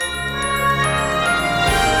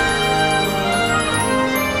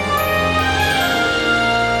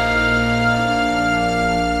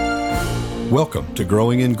Welcome to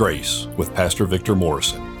Growing in Grace with Pastor Victor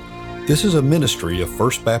Morrison. This is a ministry of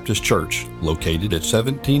First Baptist Church located at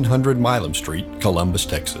 1700 Milam Street, Columbus,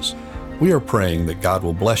 Texas. We are praying that God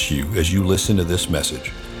will bless you as you listen to this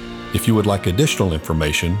message. If you would like additional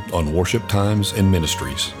information on worship times and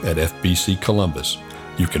ministries at FBC Columbus,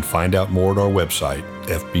 you can find out more at our website,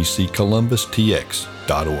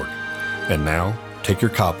 fbccolumbustx.org. And now, take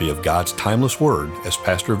your copy of God's Timeless Word as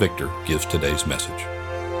Pastor Victor gives today's message.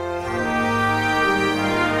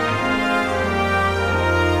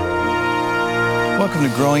 Welcome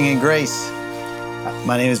to Growing in Grace.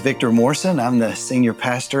 My name is Victor Morrison. I'm the senior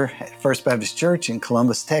pastor at First Baptist Church in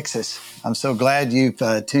Columbus, Texas. I'm so glad you've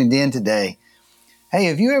tuned in today. Hey,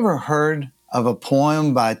 have you ever heard of a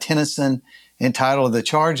poem by Tennyson entitled The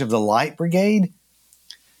Charge of the Light Brigade?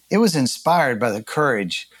 It was inspired by the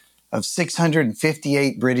courage of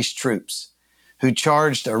 658 British troops who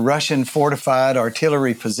charged a Russian fortified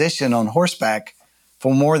artillery position on horseback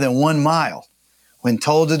for more than 1 mile when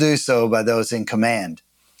told to do so by those in command.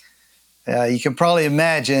 You can probably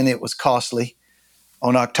imagine it was costly.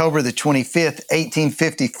 On October the 25th,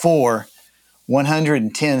 1854,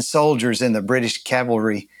 110 soldiers in the British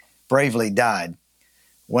cavalry bravely died.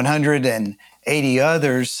 180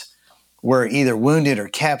 others were either wounded or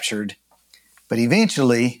captured. But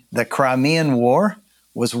eventually, the Crimean War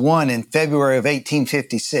was won in February of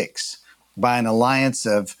 1856 by an alliance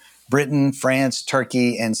of Britain, France,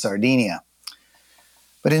 Turkey, and Sardinia.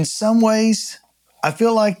 But in some ways, I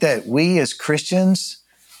feel like that we as Christians,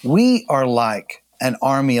 we are like an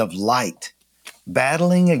army of light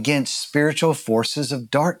battling against spiritual forces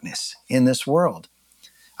of darkness in this world.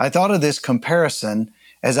 I thought of this comparison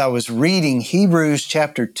as I was reading Hebrews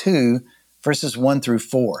chapter 2, verses 1 through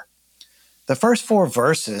 4. The first 4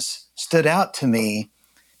 verses stood out to me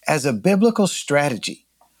as a biblical strategy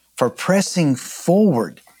for pressing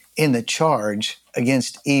forward in the charge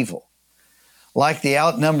against evil. Like the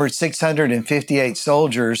outnumbered 658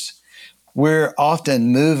 soldiers, we're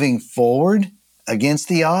often moving forward against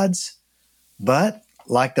the odds. But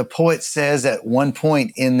like the poet says at one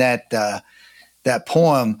point in that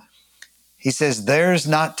poem, he says, "Theirs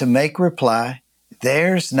not to make reply,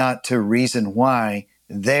 theirs not to reason why,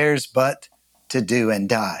 theirs but to do and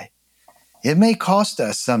die." It may cost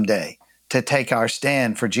us someday to take our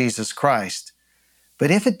stand for Jesus Christ. But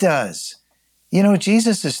if it does,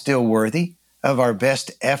 Jesus is still worthy of our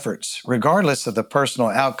best efforts, regardless of the personal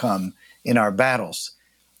outcome in our battles.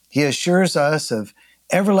 He assures us of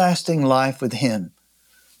everlasting life with Him.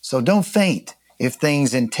 So don't faint if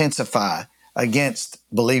things intensify against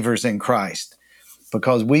believers in Christ,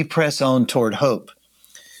 because we press on toward hope.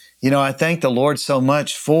 I thank the Lord so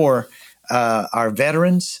much for our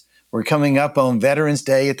veterans. We're coming up on Veterans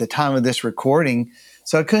Day at the time of this recording,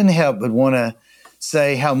 so I couldn't help but want to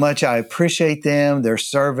say how much I appreciate them, their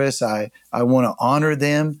service. I want to honor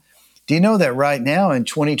them. Do you know that right now in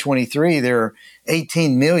 2023, there are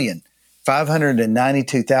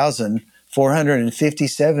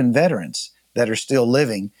 18,592,457 veterans that are still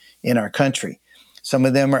living in our country. Some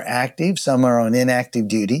of them are active, some are on inactive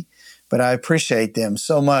duty, but I appreciate them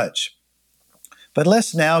so much. But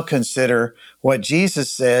let's now consider what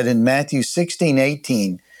Jesus said in Matthew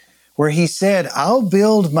 16:18, where He said, "I'll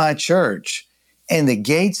build my church, and the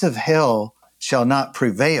gates of hell shall not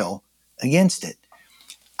prevail against it."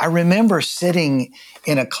 I remember sitting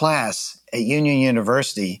in a class at Union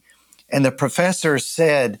University, and the professor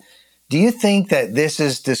said, "Do you think that this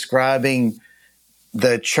is describing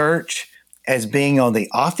the church as being on the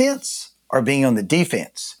offense or being on the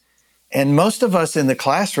defense?" And most of us in the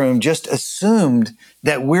classroom just assumed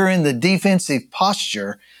that we're in the defensive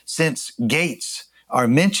posture since gates are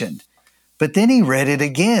mentioned. But then he read it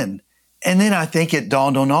again. And then I think it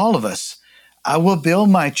dawned on all of us. "I will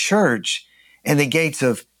build my church, and the gates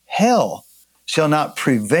of hell shall not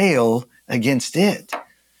prevail against it."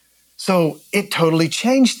 So it totally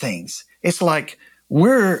changed things. It's like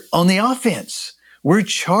we're on the offense. We're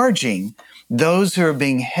charging those who are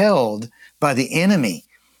being held by the enemy.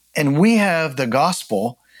 And we have the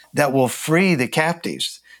gospel that will free the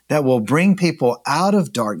captives, that will bring people out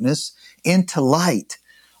of darkness into light,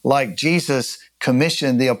 like Jesus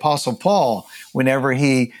commissioned the Apostle Paul whenever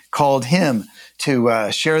he called him to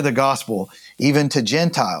share the gospel, even to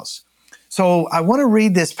Gentiles. So I want to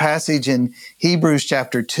read this passage in Hebrews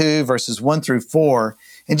chapter 2, verses 1 through 4,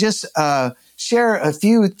 and just share a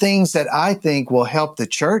few things that I think will help the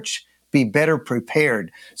church be better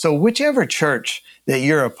prepared. So whichever church that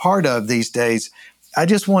you're a part of these days, I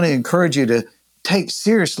just want to encourage you to take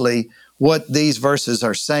seriously what these verses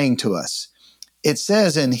are saying to us. It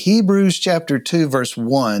says in Hebrews chapter 2, verse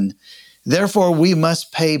 1, Therefore, we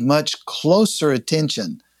must pay much closer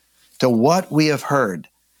attention to what we have heard,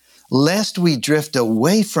 lest we drift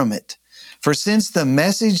away from it. For since the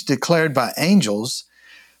message declared by angels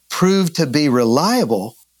proved to be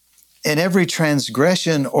reliable, and every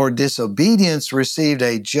transgression or disobedience received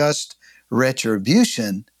a just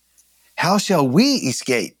retribution, how shall we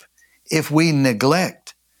escape if we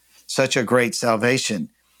neglect such a great salvation?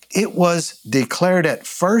 It was declared at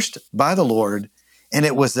first by the Lord, and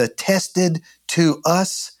it was attested to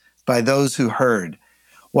us by those who heard,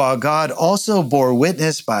 while God also bore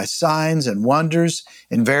witness by signs and wonders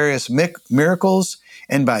and various miracles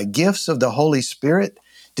and by gifts of the Holy Spirit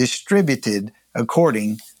distributed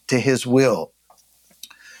according to his will.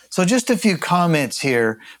 So just a few comments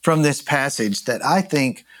here from this passage that I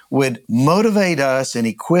think would motivate us and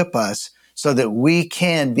equip us so that we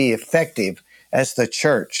can be effective as the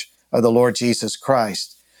church of the Lord Jesus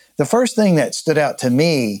Christ. The first thing that stood out to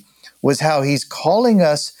me was how he's calling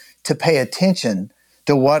us to pay attention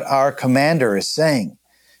to what our commander is saying.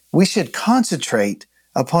 We should concentrate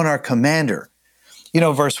upon our commander.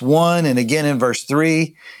 Verse 1 and again in verse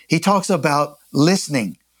 3, he talks about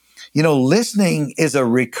listening. Listening is a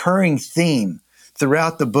recurring theme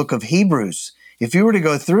throughout the book of Hebrews. If you were to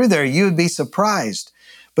go through there, you would be surprised.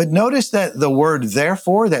 But notice that the word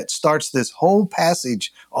therefore that starts this whole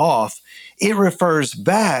passage off, it refers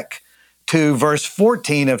back to verse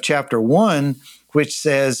 14 of chapter 1, which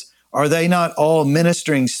says, "Are they not all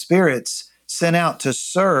ministering spirits sent out to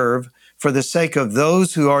serve for the sake of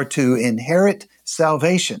those who are to inherit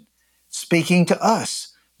salvation?" Speaking to us,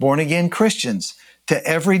 born-again Christians, to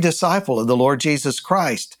every disciple of the Lord Jesus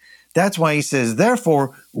Christ. That's why he says,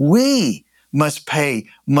 therefore, we must pay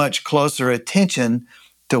much closer attention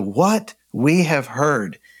to what we have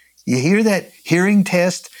heard. You hear that hearing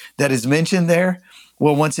test that is mentioned there?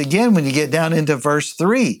 Well, once again, when you get down into verse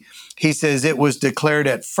 3, he says it was declared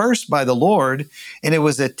at first by the Lord, and it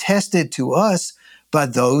was attested to us by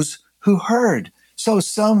those who heard. So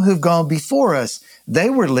some who've gone before us, they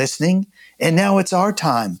were listening, and now it's our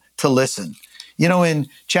time to listen. In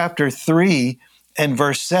chapter 3 and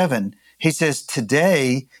verse 7, he says,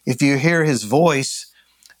 today, if you hear his voice,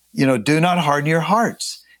 do not harden your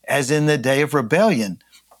hearts, as in the day of rebellion.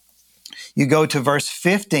 You go to verse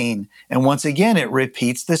 15, and once again, it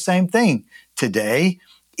repeats the same thing. Today,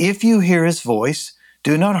 if you hear his voice,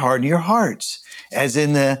 do not harden your hearts, as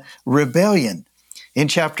in the rebellion. In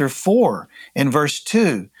chapter 4, in verse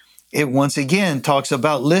 2, it once again talks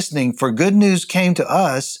about listening. For good news came to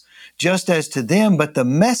us, just as to them, but the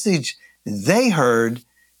message they heard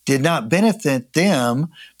did not benefit them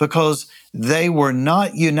because they were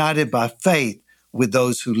not united by faith with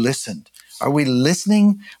those who listened. Are we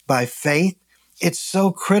listening by faith? It's so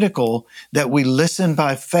critical that we listen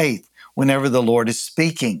by faith whenever the Lord is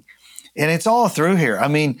speaking. And it's all through here.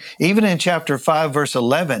 Even in chapter 5, verse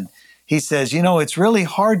 11, he says, it's really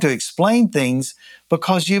hard to explain things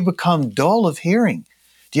because you become dull of hearing.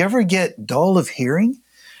 Do you ever get dull of hearing?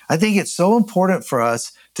 I think it's so important for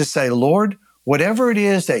us to say, Lord, whatever it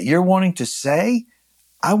is that you're wanting to say,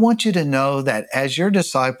 I want you to know that as your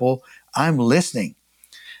disciple, I'm listening.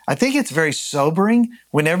 I think it's very sobering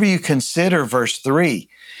whenever you consider verse 3.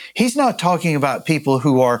 He's not talking about people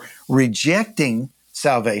who are rejecting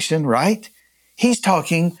salvation, right? He's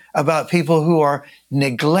talking about people who are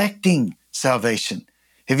neglecting salvation.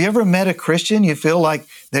 Have you ever met a Christian you feel like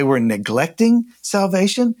they were neglecting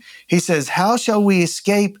salvation? He says, how shall we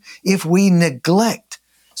escape if we neglect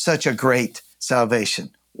such a great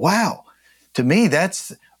salvation? Wow. To me,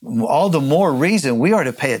 that's all the more reason we are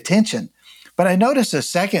to pay attention. But I notice a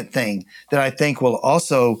second thing that I think will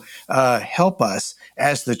also help us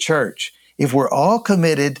as the church if we're all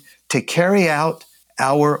committed to carry out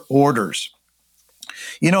our orders.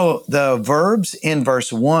 The verbs in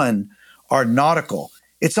verse 1 are nautical.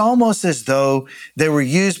 It's almost as though they were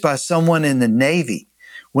used by someone in the Navy.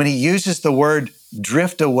 When he uses the word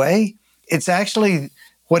drift away, it's actually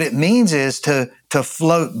what it means is to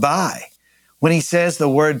float by. When he says the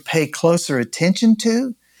word pay closer attention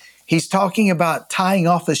to, he's talking about tying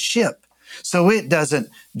off a ship so it doesn't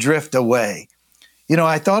drift away.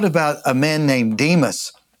 I thought about a man named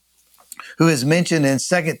Demas who is mentioned in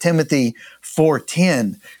 2 Timothy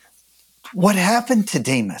 4:10. What happened to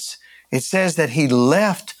Demas? It says that he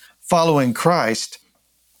left following Christ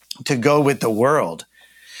to go with the world.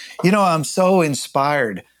 I'm so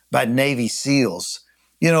inspired by Navy SEALs.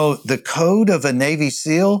 The code of a Navy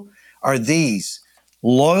SEAL are these: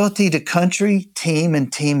 loyalty to country, team,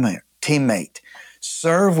 and teammate.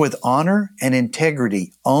 Serve with honor and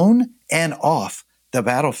integrity on and off the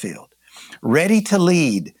battlefield. Ready to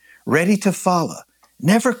lead, ready to follow.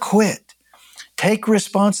 Never quit. Take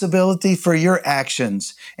responsibility for your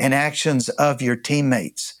actions and actions of your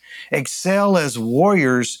teammates. Excel as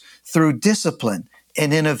warriors through discipline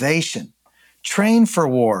and innovation. Train for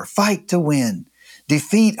war, fight to win.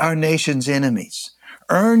 Defeat our nation's enemies.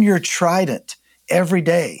 Earn your trident every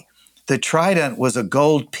day. The trident was a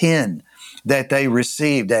gold pin that they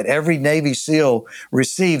received, that every Navy SEAL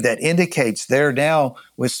received, that indicates they're now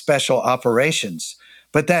with special operations.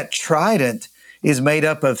 But that trident is made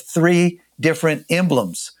up of three different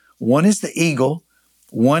emblems. One is the eagle,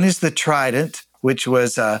 one is the trident, which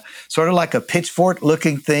was sort of like a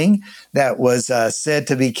pitchfork-looking thing that was said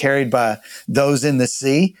to be carried by those in the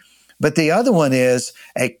sea. But the other one is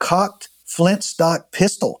a cocked flint stock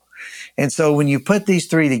pistol. And so when you put these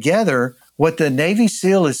three together, what the Navy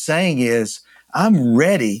SEAL is saying is, I'm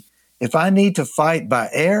ready if I need to fight by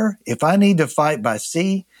air, if I need to fight by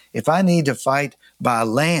sea, if I need to fight by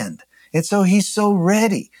land. And so he's so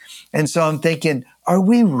ready. And so I'm thinking, are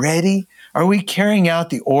we ready? Are we carrying out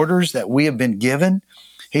the orders that we have been given?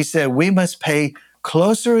 He said, we must pay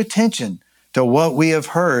closer attention to what we have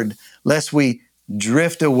heard, lest we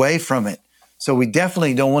drift away from it. So we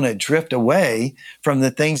definitely don't want to drift away from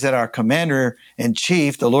the things that our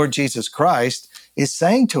commander-in-chief, the Lord Jesus Christ, is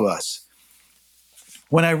saying to us.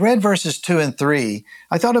 When I read verses 2 and 3,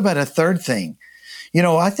 I thought about a third thing.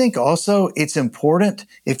 I think also it's important,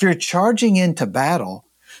 if you're charging into battle,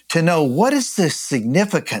 to know what is the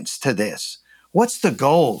significance to this? What's the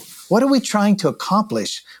goal? What are we trying to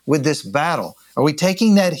accomplish with this battle? Are we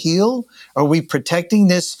taking that hill? Are we protecting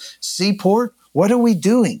this seaport? What are we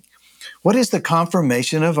doing? What is the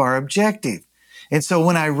confirmation of our objective? And so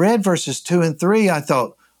when I read verses 2 and 3, I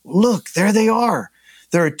thought, look, there they are.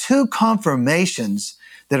 There are two confirmations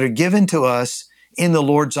that are given to us in the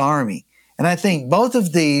Lord's army. And I think both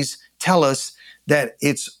of these tell us that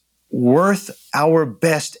it's worth our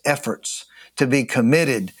best efforts to be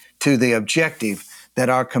committed to the objective that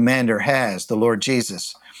our commander has, the Lord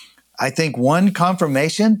Jesus. I think one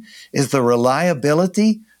confirmation is the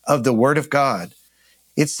reliability of the Word of God.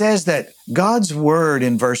 It says that God's Word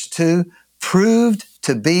in verse 2 proved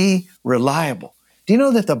to be reliable. Do you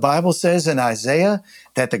know that the Bible says in Isaiah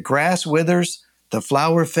that the grass withers, the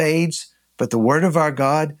flower fades, but the Word of our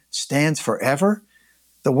God stands forever?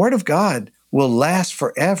 The Word of God will last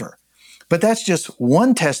forever. But that's just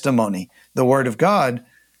one testimony, the Word of God.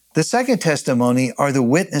 The second testimony are the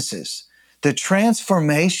witnesses, the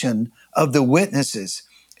transformation of the witnesses.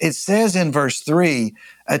 It says in verse 3,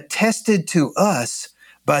 attested to us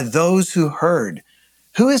by those who heard.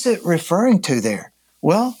 Who is it referring to there?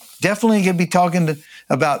 Well, definitely it could be talking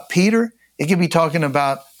about Peter. It could be talking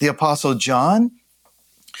about the Apostle John.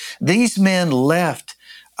 These men left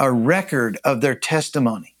a record of their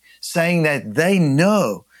testimony, saying that they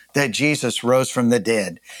know that Jesus rose from the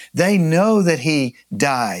dead. They know that he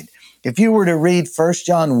died. If you were to read 1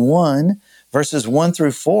 John 1, verses 1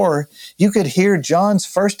 through 4, you could hear John's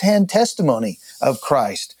firsthand testimony of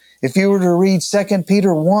Christ. If you were to read 2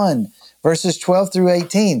 Peter 1, verses 12 through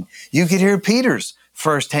 18, you could hear Peter's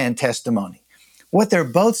firsthand testimony. What they're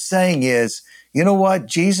both saying is, you know what?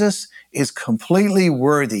 Jesus is completely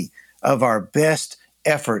worthy of our best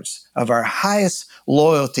efforts, of our highest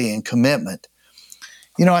loyalty and commitment.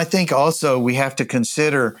 I think also we have to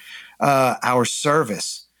consider our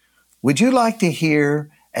service. Would you like to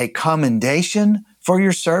hear a commendation for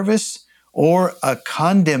your service or a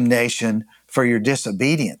condemnation for your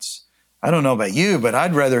disobedience? I don't know about you, but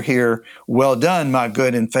I'd rather hear, well done, my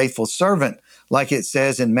good and faithful servant, like it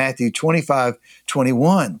says in Matthew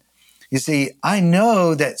 25:21. You see, I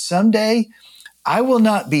know that someday I will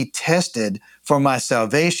not be tested for my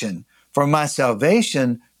salvation, for my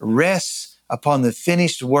salvation rests upon the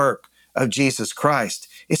finished work of Jesus Christ.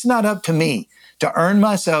 It's not up to me to earn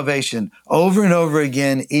my salvation over and over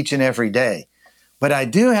again each and every day. But I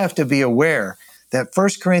do have to be aware that 1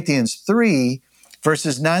 Corinthians 3,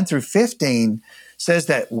 verses 9 through 15 says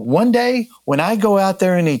that one day when I go out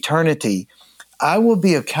there in eternity, I will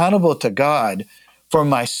be accountable to God for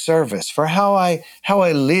my service, for how I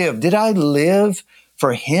live. Did I live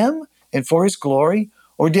for him and for his glory?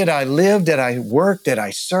 Or did I live, did I work, did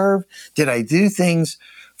I serve, did I do things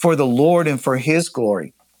for the Lord and for his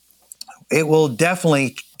glory? It will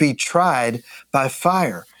definitely be tried by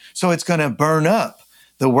fire. So it's going to burn up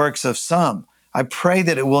the works of some. I pray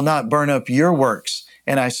that it will not burn up your works.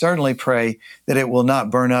 And I certainly pray that it will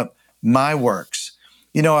not burn up my works.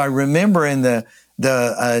 I remember in the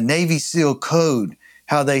Navy SEAL code,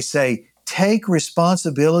 how they say, take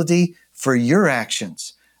responsibility for your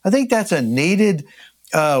actions. I think that's a needed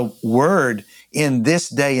word in this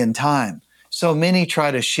day and time. So many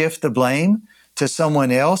try to shift the blame to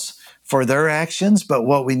someone else for their actions. But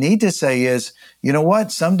what we need to say is, you know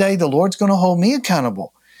what? Someday the Lord's going to hold me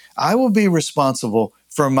accountable. I will be responsible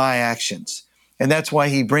for my actions. And that's why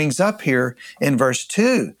he brings up here in verse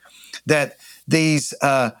 2 that these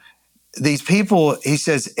people, he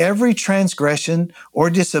says, every transgression or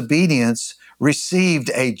disobedience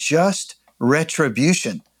received a just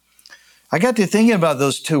retribution. I got to thinking about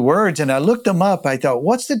those two words and I looked them up. I thought,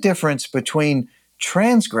 what's the difference between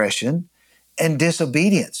transgression and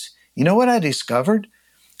disobedience? You know what I discovered?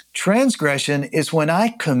 Transgression is when I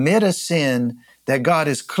commit a sin that God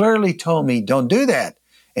has clearly told me, don't do that.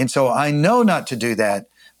 And so I know not to do that,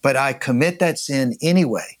 but I commit that sin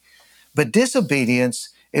anyway. But disobedience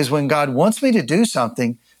is when God wants me to do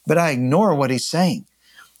something, but I ignore what he's saying.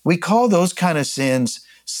 We call those kind of sins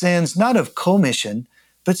not of commission,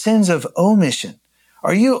 but sins of omission.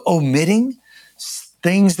 Are you omitting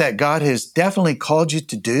things that God has definitely called you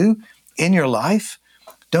to do in your life?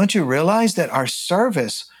 Don't you realize that our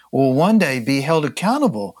service will one day be held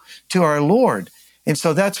accountable to our Lord? And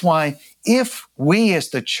so that's why if we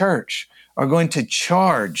as the church are going to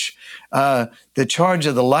charge the charge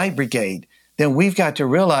of the Light Brigade, then we've got to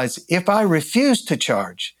realize if I refuse to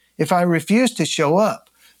charge, if I refuse to show up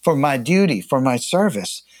for my duty, for my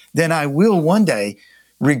service, then I will one day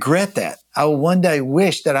regret that. I will one day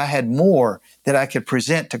wish that I had more that I could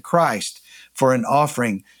present to Christ for an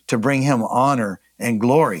offering to bring him honor and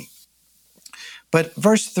glory. But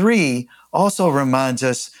verse 3 also reminds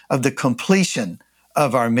us of the completion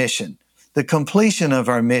of our mission. The completion of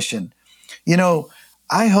our mission. You know,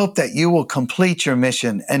 I hope that you will complete your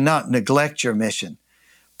mission and not neglect your mission.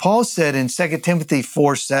 Paul said in 2 Timothy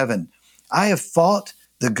 4:7, I have fought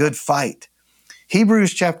the good fight.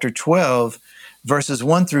 Hebrews chapter 12, verses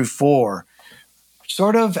 1 through 4,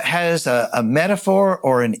 sort of has a metaphor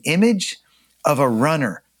or an image of a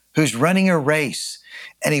runner who's running a race,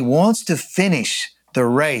 and he wants to finish the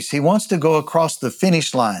race. He wants to go across the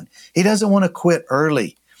finish line. He doesn't want to quit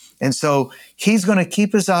early. And so he's going to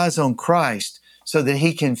keep his eyes on Christ so that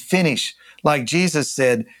he can finish, like Jesus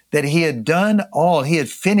said, that he had done all, he had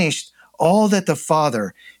finished all that the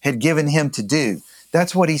Father had given him to do.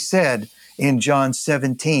 That's what he said in John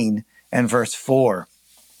 17 and verse 4.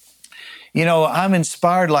 You know, I'm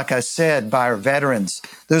inspired, like I said, by our veterans.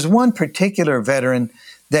 There's one particular veteran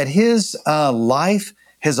that his life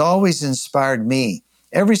has always inspired me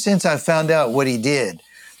ever since I found out what he did.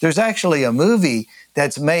 There's actually a movie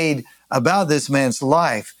that's made about this man's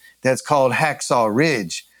life that's called Hacksaw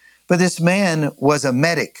Ridge. But this man was a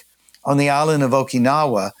medic on the island of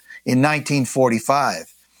Okinawa in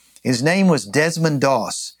 1945. His name was Desmond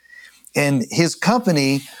Doss, and his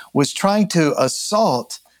company was trying to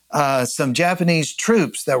assault some Japanese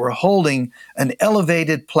troops that were holding an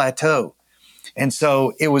elevated plateau. And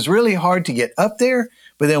so it was really hard to get up there,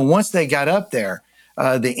 but then once they got up there,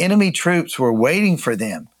 the enemy troops were waiting for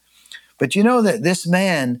them. But you know that this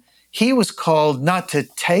man, he was called not to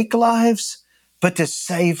take lives, but to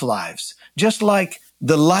save lives. Just like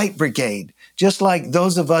the Light Brigade, just like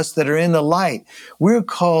those of us that are in the light, we're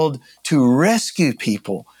called to rescue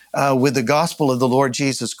people with the gospel of the Lord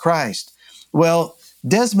Jesus Christ. Well,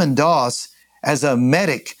 Desmond Doss, as a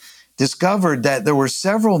medic, discovered that there were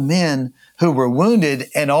several men who were wounded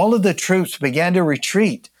and all of the troops began to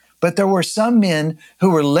retreat. But there were some men who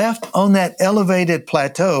were left on that elevated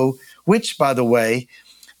plateau, which, by the way,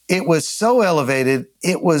 it was so elevated,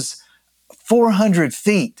 it was 400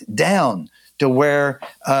 feet down to where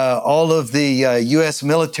all of the U.S.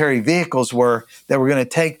 military vehicles were that were going to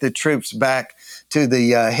take the troops back to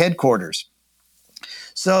the headquarters.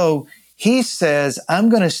 So he says, I'm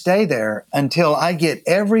going to stay there until I get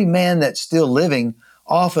every man that's still living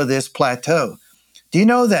off of this plateau. Do you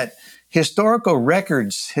know that historical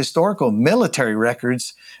military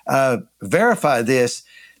records verify this,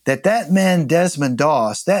 that man Desmond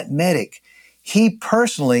Doss, that medic, he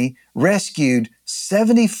personally rescued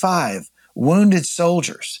 75 wounded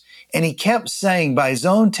soldiers. And he kept saying by his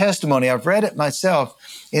own testimony, I've read it myself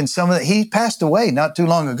in he passed away not too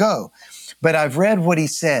long ago, but I've read what he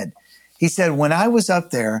said. He said, when I was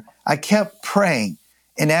up there, I kept praying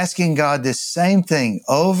and asking God this same thing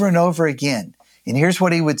over and over again. And here's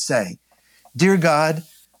what he would say, Dear God,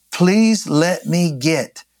 please let me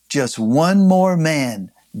get just one more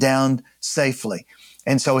man down safely.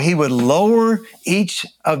 And so he would lower each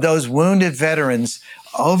of those wounded veterans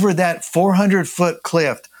over that 400-foot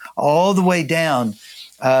cliff all the way down,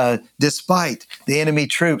 despite the enemy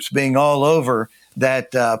troops being all over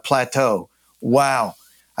that plateau. Wow.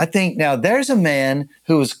 I think now there's a man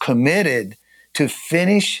who is committed to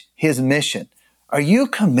finish his mission. Are you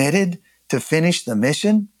committed to finish the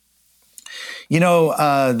mission?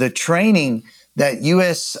 The training that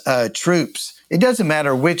U.S. Troops, it doesn't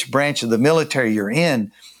matter which branch of the military you're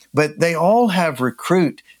in, but they all have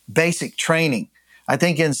recruit basic training. I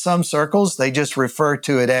think in some circles, they just refer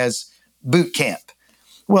to it as boot camp.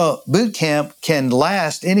 Well, boot camp can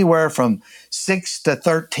last anywhere from 6 to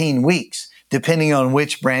 13 weeks, depending on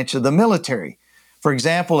which branch of the military. For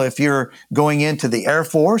example, if you're going into the Air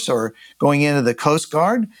Force or going into the Coast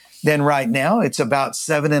Guard, then right now it's about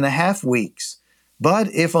 7.5 weeks.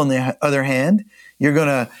 But if, on the other hand, you're going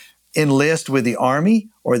to enlist with the Army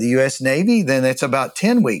or the U.S. Navy, then it's about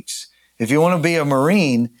 10 weeks. If you want to be a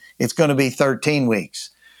Marine, it's going to be 13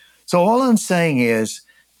 weeks. So all I'm saying is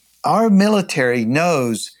our military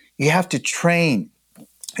knows you have to train,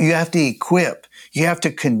 you have to equip, you have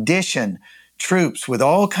to condition troops with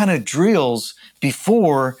all kind of drills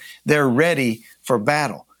before they're ready for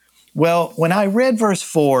battle. Well, when I read verse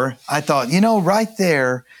 4, I thought, right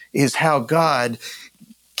there is how God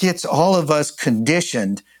gets all of us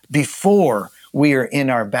conditioned before we are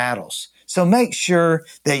in our battles. So make sure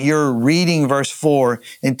that you're reading verse 4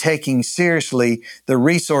 and taking seriously the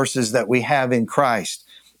resources that we have in Christ.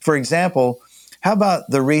 For example, how about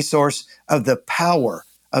the resource of the power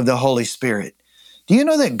of the Holy Spirit? Do you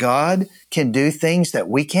know that God can do things that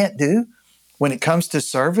we can't do? When it comes to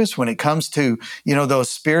service, when it comes to, those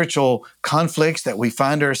spiritual conflicts that we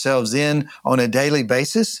find ourselves in on a daily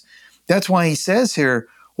basis, that's why he says here,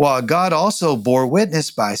 while God also bore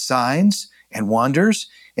witness by signs and wonders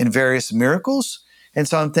and various miracles. And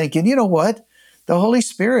so I'm thinking, you know what? The Holy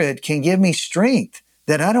Spirit can give me strength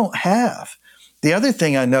that I don't have. The other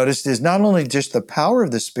thing I noticed is not only just the power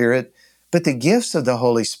of the Spirit, but the gifts of the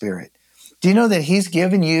Holy Spirit. Do you know that he's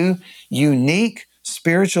given you unique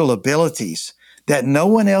spiritual abilities that no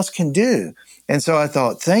one else can do? And so I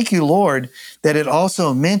thought, thank you, Lord, that it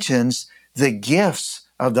also mentions the gifts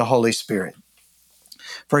of the Holy Spirit.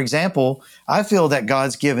 For example, I feel that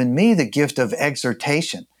God's given me the gift of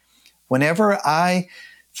exhortation. Whenever I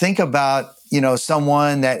think about,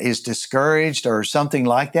 someone that is discouraged or something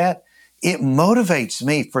like that, it motivates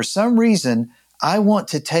me. For some reason, I want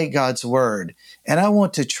to take God's word and I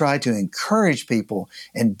want to try to encourage people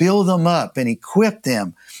and build them up and equip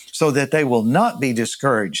them so that they will not be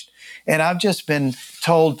discouraged. And I've just been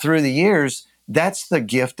told through the years, that's the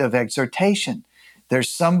gift of exhortation. There's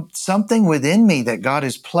something within me that God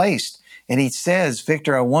has placed. And he says,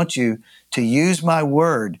 Victor, I want you to use my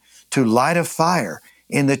word to light a fire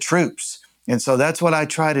in the troops. And so that's what I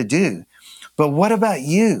try to do. But what about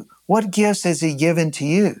you? What gifts has he given to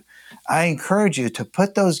you? I encourage you to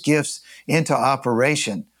put those gifts into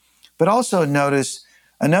operation. But also notice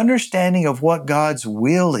an understanding of what God's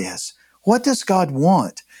will is. What does God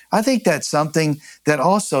want? I think that's something that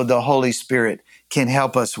also the Holy Spirit can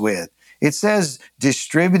help us with. It says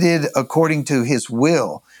distributed according to his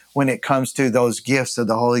will when it comes to those gifts of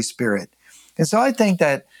the Holy Spirit. And so I think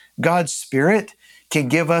that God's Spirit can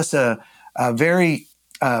give us a very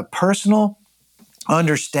personal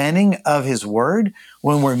understanding of his word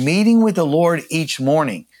when we're meeting with the Lord each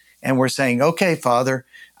morning and we're saying, okay, Father,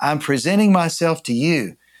 I'm presenting myself to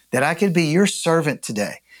you that I could be your servant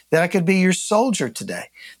today, that I could be your soldier today,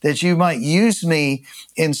 that you might use me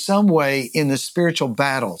in some way in the spiritual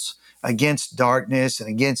battles against darkness and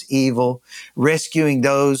against evil, rescuing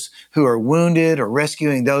those who are wounded or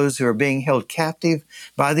rescuing those who are being held captive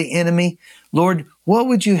by the enemy. Lord, what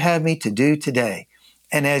would you have me to do today?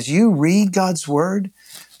 And as you read God's word,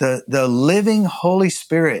 the living Holy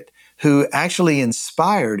Spirit who actually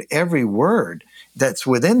inspired every word that's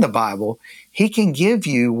within the Bible, he can give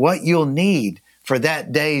you what you'll need for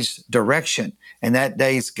that day's direction and that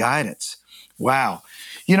day's guidance. Wow.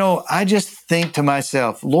 I just think to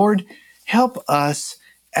myself, Lord, help us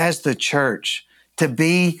as the church to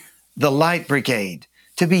be the light brigade,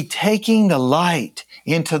 to be taking the light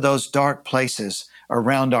into those dark places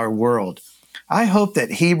around our world. I hope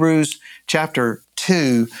that Hebrews chapter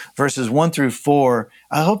 2, verses 1 through 4,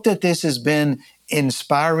 I hope that this has been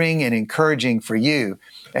inspiring and encouraging for you.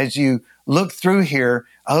 As you look through here,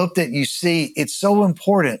 I hope that you see it's so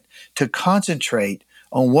important to concentrate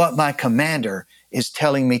on what my commander is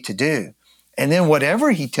telling me to do. And then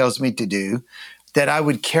whatever he tells me to do, that I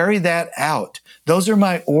would carry that out. Those are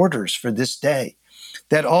my orders for this day.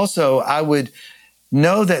 That also I would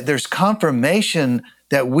know that there's confirmation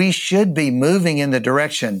that we should be moving in the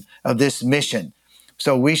direction of this mission.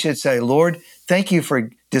 So we should say, Lord, thank you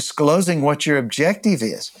for disclosing what your objective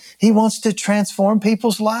is. He wants to transform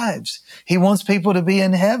people's lives. He wants people to be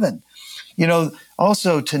in heaven.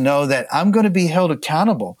 Also to know that I'm going to be held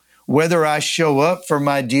accountable, whether I show up for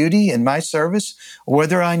my duty and my service, or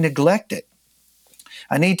whether I neglect it.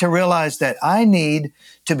 I need to realize that I need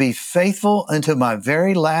to be faithful unto my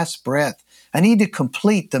very last breath. I need to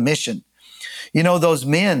complete the mission. You know, those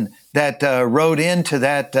men that rode into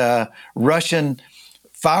that Russian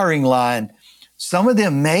firing line, some of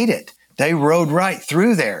them made it. They rode right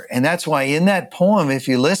through there. And that's why in that poem, if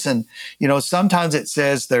you listen, you know, sometimes it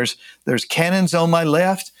says there's cannons on my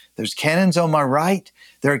left, there's cannons on my right,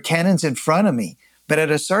 there are cannons in front of me. But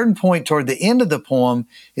at a certain point toward the end of the poem,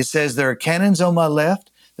 it says there are cannons on my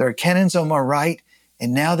left, there are cannons on my right,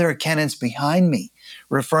 and now there are cannons behind me,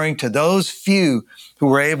 referring to those few who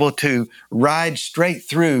were able to ride straight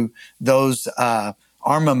through those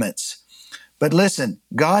armaments. But listen,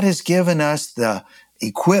 God has given us the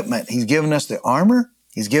equipment. He's given us the armor.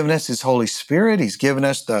 He's given us His Holy Spirit. He's given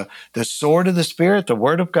us the sword of the Spirit, the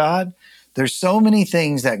Word of God. There's so many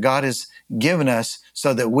things that God has given us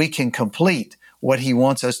so that we can complete what He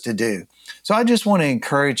wants us to do. So I just want to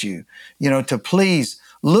encourage you, to please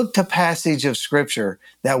look to passage of Scripture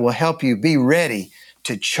that will help you be ready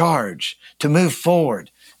to charge, to move forward,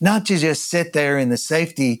 not to just sit there in the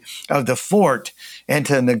safety of the fort and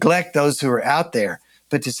to neglect those who are out there,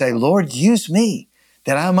 but to say, Lord, use me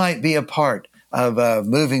that I might be a part of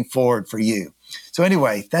moving forward for you. So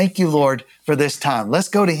anyway, thank you, Lord, for this time. Let's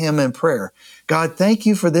go to Him in prayer. God, thank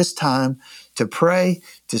you for this time to pray,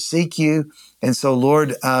 to seek you. And so,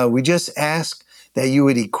 Lord, we just ask that you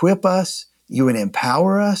would equip us, you would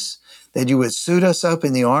empower us, that you would suit us up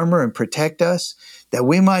in the armor and protect us, that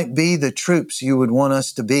we might be the troops you would want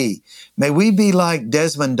us to be. May we be like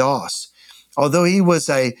Desmond Doss. Although he was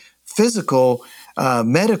a physical,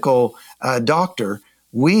 medical doctor,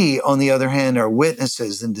 we, on the other hand, are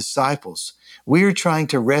witnesses and disciples. We are trying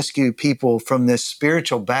to rescue people from this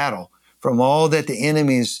spiritual battle, from all that the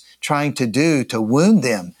enemy is trying to do to wound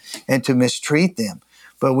them and to mistreat them.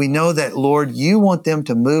 But we know that, Lord, you want them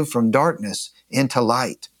to move from darkness into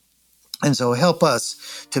light. And so help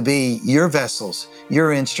us to be your vessels,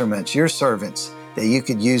 your instruments, your servants that you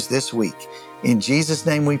could use this week. In Jesus'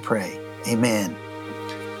 name we pray. Amen.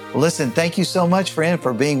 Well, listen, thank you so much, friend,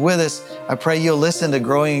 for being with us. I pray you'll listen to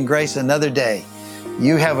Growing in Grace another day.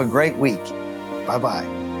 You have a great week.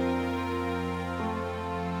 Bye-bye.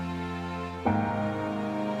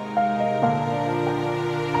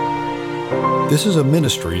 This is a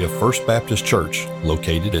ministry of First Baptist Church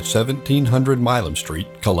located at 1700 Milam Street,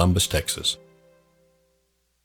 Columbus, Texas.